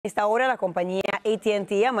Esta hora la compañía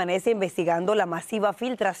AT&T amanece investigando la masiva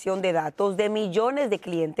filtración de datos de millones de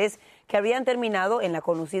clientes que habrían terminado en la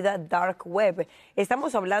conocida Dark Web.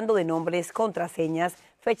 Estamos hablando de nombres, contraseñas,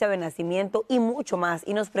 fecha de nacimiento y mucho más.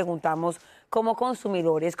 Y nos preguntamos, como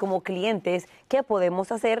consumidores, como clientes, ¿qué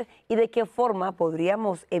podemos hacer y de qué forma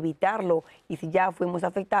podríamos evitarlo? Y si ya fuimos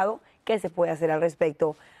afectados, ¿qué se puede hacer al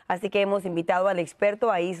respecto? Así que hemos invitado al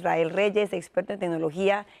experto, a Israel Reyes, experto en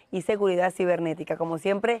tecnología y seguridad cibernética. Como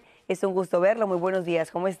siempre, es un gusto verlo. Muy buenos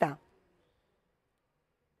días. ¿Cómo está?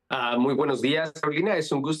 Muy buenos días, Carolina.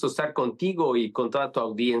 Es un gusto estar contigo y con toda tu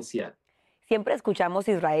audiencia. Siempre escuchamos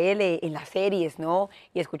Israel en las series, ¿no?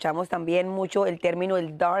 Y escuchamos también mucho el término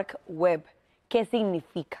el dark web. ¿Qué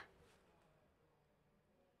significa?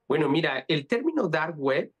 Bueno, mira, el término dark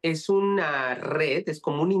web es una red, es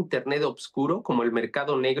como un internet oscuro, como el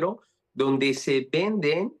mercado negro, donde se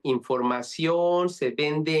venden información, se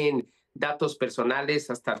venden datos personales,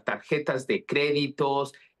 hasta tarjetas de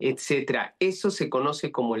créditos, etcétera. Eso se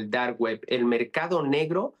conoce como el dark web, el mercado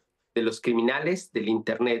negro de los criminales del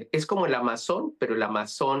internet. Es como el Amazon, pero el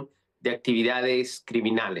Amazon de actividades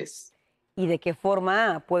criminales. ¿Y de qué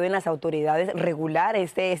forma pueden las autoridades regular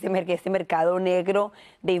este mercado negro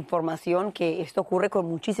de información, que esto ocurre con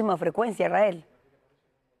muchísima frecuencia, Israel?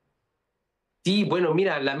 Sí, bueno,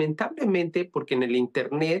 mira, lamentablemente porque en el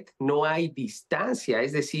Internet no hay distancia,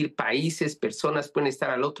 es decir, países, personas pueden estar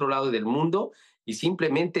al otro lado del mundo y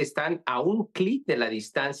simplemente están a un clic de la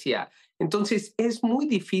distancia. Entonces, es muy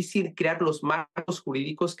difícil crear los marcos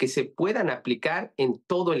jurídicos que se puedan aplicar en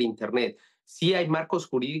todo el Internet. Sí hay marcos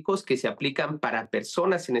jurídicos que se aplican para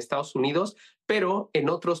personas en Estados Unidos, pero en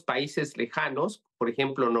otros países lejanos, por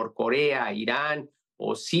ejemplo, Norcorea, Irán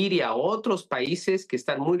o Siria, o otros países que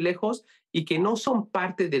están muy lejos, y que no son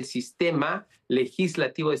parte del sistema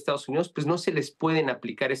legislativo de Estados Unidos, pues no se les pueden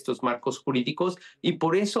aplicar estos marcos jurídicos y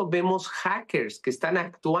por eso vemos hackers que están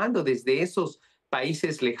actuando desde esos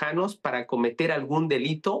países lejanos para cometer algún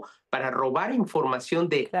delito, para robar información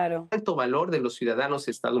de Claro. alto valor de los ciudadanos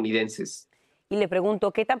estadounidenses. Y le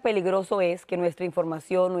pregunto, ¿qué tan peligroso es que nuestra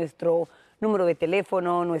información, nuestro número de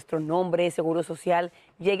teléfono, nuestro nombre, seguro social,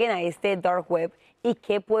 lleguen a este dark web y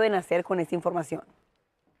qué pueden hacer con esta información?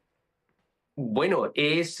 Bueno,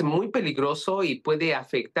 es muy peligroso y puede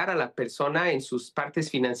afectar a la persona en sus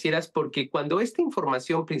partes financieras porque cuando esta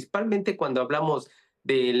información, principalmente cuando hablamos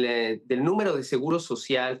del número de seguro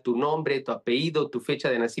social, tu nombre, tu apellido, tu fecha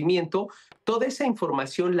de nacimiento, toda esa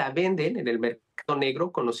información la venden en el mercado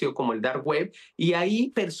negro, conocido como el dark web, y ahí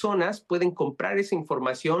personas pueden comprar esa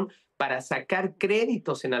información para sacar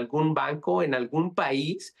créditos en algún banco, en algún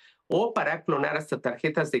país, o para clonar hasta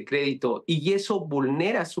tarjetas de crédito, y eso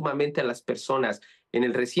vulnera sumamente a las personas. En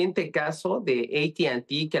el reciente caso de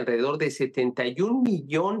AT&T, que alrededor de 71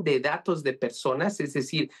 millones de datos de personas, es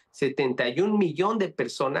decir, 71 millones de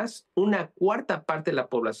personas, una cuarta parte de la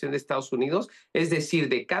población de Estados Unidos, es decir,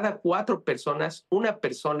 de cada 4 personas, una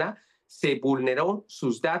persona se vulneró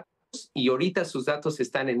sus datos y ahorita sus datos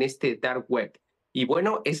están en este dark web. Y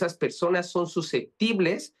bueno, esas personas son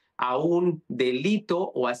susceptibles a un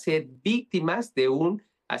delito o a ser víctimas de un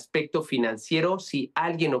aspecto financiero si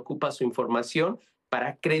alguien ocupa su información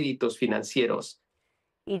para créditos financieros.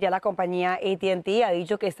 Y ya la compañía AT&T ha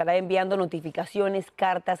dicho que estará enviando notificaciones,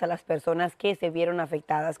 cartas a las personas que se vieron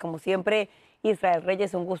afectadas. Como siempre, Israel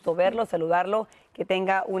Reyes, un gusto verlo, saludarlo, que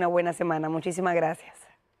tenga una buena semana. Muchísimas gracias.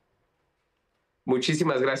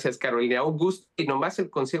 Muchísimas gracias, Carolina. Un gusto. Y nomás el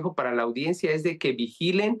consejo para la audiencia es de que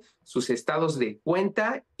vigilen sus estados de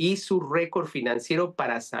cuenta y su récord financiero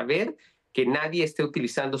para saber que nadie esté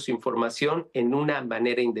utilizando su información en una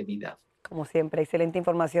manera indebida. Como siempre, excelente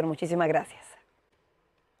información. Muchísimas gracias.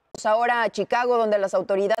 Ahora a Chicago, donde las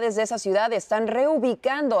autoridades de esa ciudad están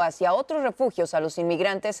reubicando hacia otros refugios a los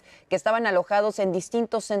inmigrantes que estaban alojados en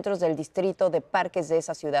distintos centros del Distrito de Parques de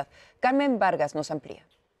esa ciudad. Carmen Vargas nos amplía.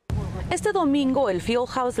 Este domingo, el field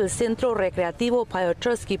house del centro recreativo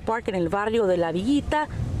Piotrowski Park en el barrio de La Villita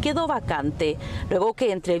quedó vacante, luego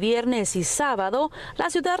que entre viernes y sábado la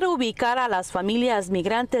ciudad reubicara a las familias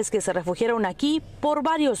migrantes que se refugiaron aquí por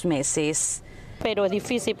varios meses. Pero es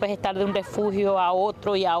difícil pues estar de un refugio a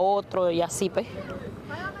otro y así pues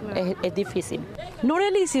es difícil.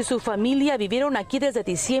 Norelis y su familia vivieron aquí desde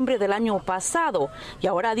diciembre del año pasado y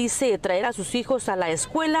ahora dice traer a sus hijos a la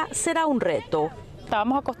escuela será un reto.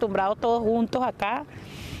 Estábamos acostumbrados todos juntos acá,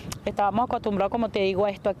 estábamos acostumbrados, como te digo, a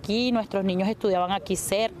esto aquí, nuestros niños estudiaban aquí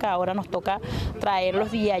cerca, ahora nos toca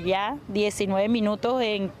traerlos de allá, 19 minutos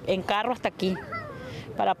en carro hasta aquí,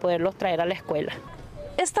 para poderlos traer a la escuela.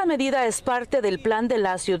 Esta medida es parte del plan de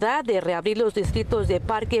la ciudad de reabrir los distritos de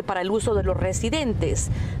parque para el uso de los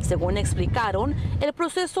residentes. Según explicaron, el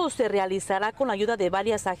proceso se realizará con la ayuda de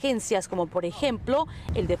varias agencias, como por ejemplo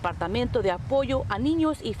el Departamento de Apoyo a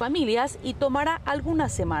Niños y Familias, y tomará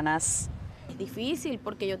algunas semanas. Es difícil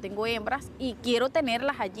porque yo tengo hembras y quiero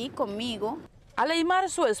tenerlas allí conmigo. Aleimar,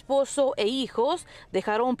 su esposo e hijos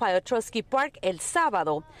dejaron Piotrowski Park el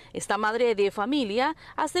sábado. Esta madre de familia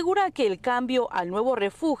asegura que el cambio al nuevo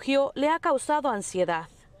refugio le ha causado ansiedad.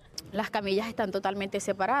 Las camillas están totalmente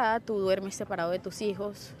separadas, tú duermes separado de tus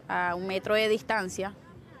hijos a 1 metro de distancia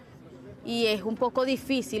y es un poco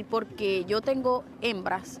difícil porque yo tengo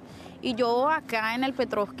hembras y yo acá en el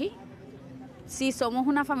Piotrowski, si somos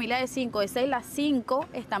una familia de 5, de 6, las 5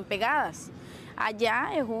 están pegadas. Allá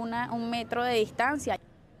es 1 metro de distancia.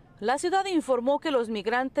 La ciudad informó que los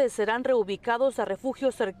migrantes serán reubicados a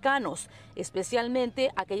refugios cercanos,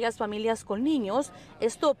 especialmente aquellas familias con niños,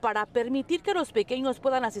 esto para permitir que los pequeños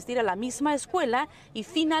puedan asistir a la misma escuela y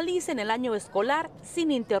finalicen el año escolar sin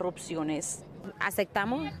interrupciones.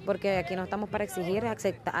 Aceptamos, porque aquí no estamos para exigir,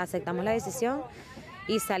 aceptamos la decisión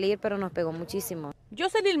y salir, pero nos pegó muchísimo.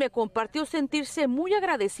 Jocelyn me compartió sentirse muy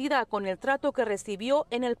agradecida con el trato que recibió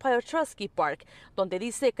en el Piotrowski Park, donde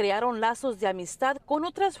dice crearon lazos de amistad con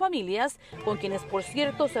otras familias, con quienes por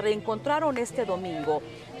cierto se reencontraron este domingo,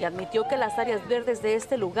 y admitió que las áreas verdes de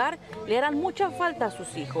este lugar le harán mucha falta a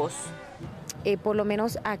sus hijos. Por lo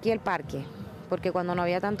menos aquí el parque, porque cuando no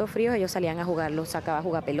había tanto frío ellos salían a jugar, los sacaba a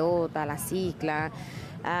jugar pelota, la cicla,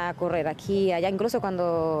 a correr aquí, allá. Incluso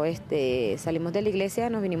cuando salimos de la iglesia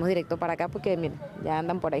nos vinimos directo para acá porque miren, ya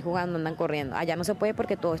andan por ahí jugando, andan corriendo. Allá no se puede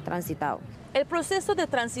porque todo es transitado. El proceso de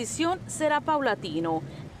transición será paulatino.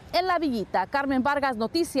 En La Villita, Carmen Vargas,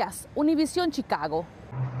 Noticias Univision, Chicago.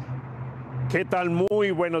 ¿Qué tal?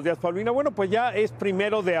 Muy buenos días, Paulina. Bueno, pues ya es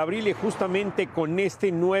 1 de abril y justamente con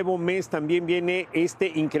este nuevo mes también viene este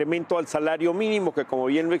incremento al salario mínimo que, como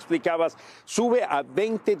bien lo explicabas, sube a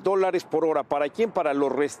 $20 por hora. ¿Para quién? Para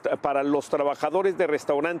los trabajadores de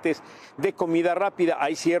restaurantes de comida rápida.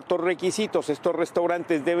 Hay ciertos requisitos. Estos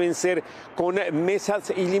restaurantes deben ser con mesas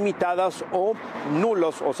ilimitadas o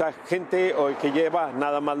nulos, o sea, gente que lleva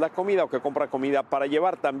nada más la comida o que compra comida para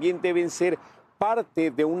llevar. También deben ser parte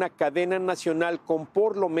de una cadena nacional con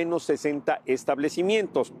por lo menos 60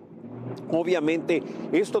 establecimientos. Obviamente,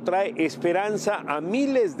 esto trae esperanza a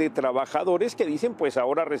miles de trabajadores que dicen, pues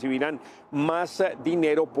ahora recibirán más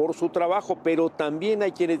dinero por su trabajo, pero también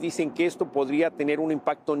hay quienes dicen que esto podría tener un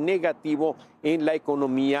impacto negativo en la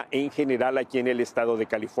economía en general aquí en el estado de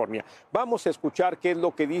California. Vamos a escuchar qué es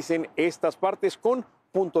lo que dicen estas partes con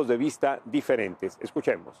puntos de vista diferentes.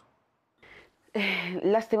 Escuchemos.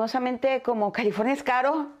 Lastimosamente, como California es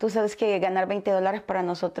caro, tú sabes que ganar $20 para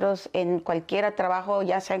nosotros en cualquier trabajo,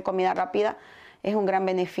 ya sea en comida rápida, es un gran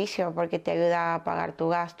beneficio porque te ayuda a pagar tu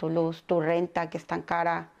gas, tu luz, tu renta, que es tan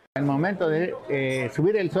cara. En el momento de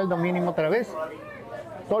subir el sueldo mínimo otra vez,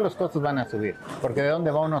 todos los costos van a subir, porque ¿de dónde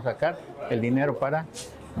vamos a sacar el dinero para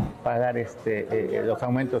pagar los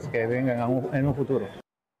aumentos que vengan en un futuro?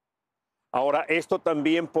 Ahora, esto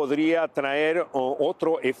también podría traer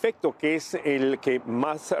otro efecto, que es el que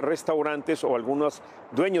más restaurantes o algunos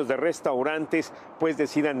dueños de restaurantes pues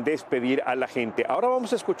decidan despedir a la gente. Ahora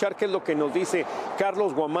vamos a escuchar qué es lo que nos dice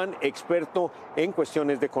Carlos Guamán, experto en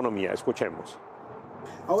cuestiones de economía. Escuchemos.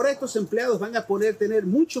 Ahora estos empleados van a poder tener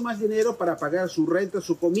mucho más dinero para pagar su renta,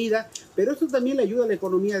 su comida, pero esto también le ayuda a la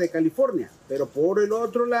economía de California. Pero por el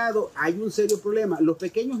otro lado hay un serio problema. Los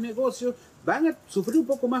pequeños negocios van a sufrir un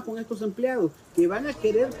poco más con estos empleados, que van a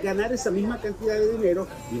querer ganar esa misma cantidad de dinero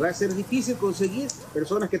y va a ser difícil conseguir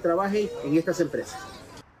personas que trabajen en estas empresas.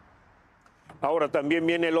 Ahora también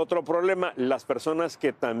viene el otro problema, las personas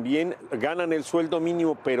que también ganan el sueldo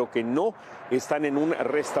mínimo pero que no están en un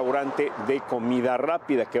restaurante de comida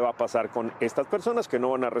rápida. ¿Qué va a pasar con estas personas que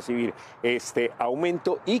no van a recibir este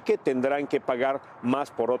aumento y que tendrán que pagar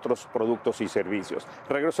más por otros productos y servicios?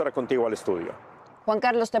 Regreso ahora contigo al estudio. Juan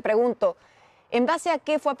Carlos, te pregunto, ¿en base a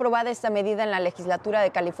qué fue aprobada esta medida en la legislatura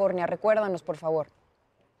de California? Recuérdanos, por favor.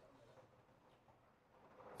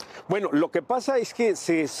 Bueno, lo que pasa es que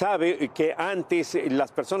se sabe que antes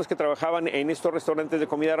las personas que trabajaban en estos restaurantes de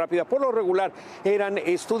comida rápida, por lo regular, eran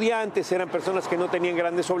estudiantes, eran personas que no tenían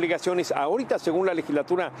grandes obligaciones. Ahorita, según la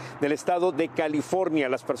legislatura del estado de California,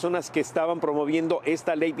 las personas que estaban promoviendo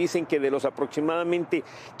esta ley dicen que de los aproximadamente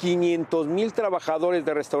 500,000 trabajadores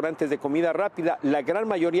de restaurantes de comida rápida, la gran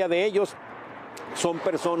mayoría de ellos son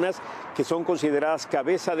personas que son consideradas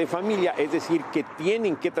cabeza de familia, es decir, que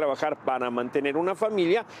tienen que trabajar para mantener una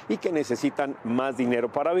familia y que necesitan más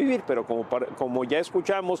dinero para vivir, pero como ya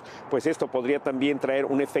escuchamos, pues esto podría también traer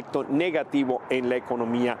un efecto negativo en la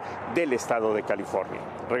economía del estado de California.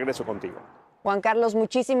 Regreso contigo. Juan Carlos,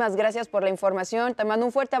 muchísimas gracias por la información. Te mando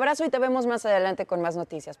un fuerte abrazo y te vemos más adelante con más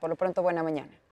noticias. Por lo pronto, buena mañana.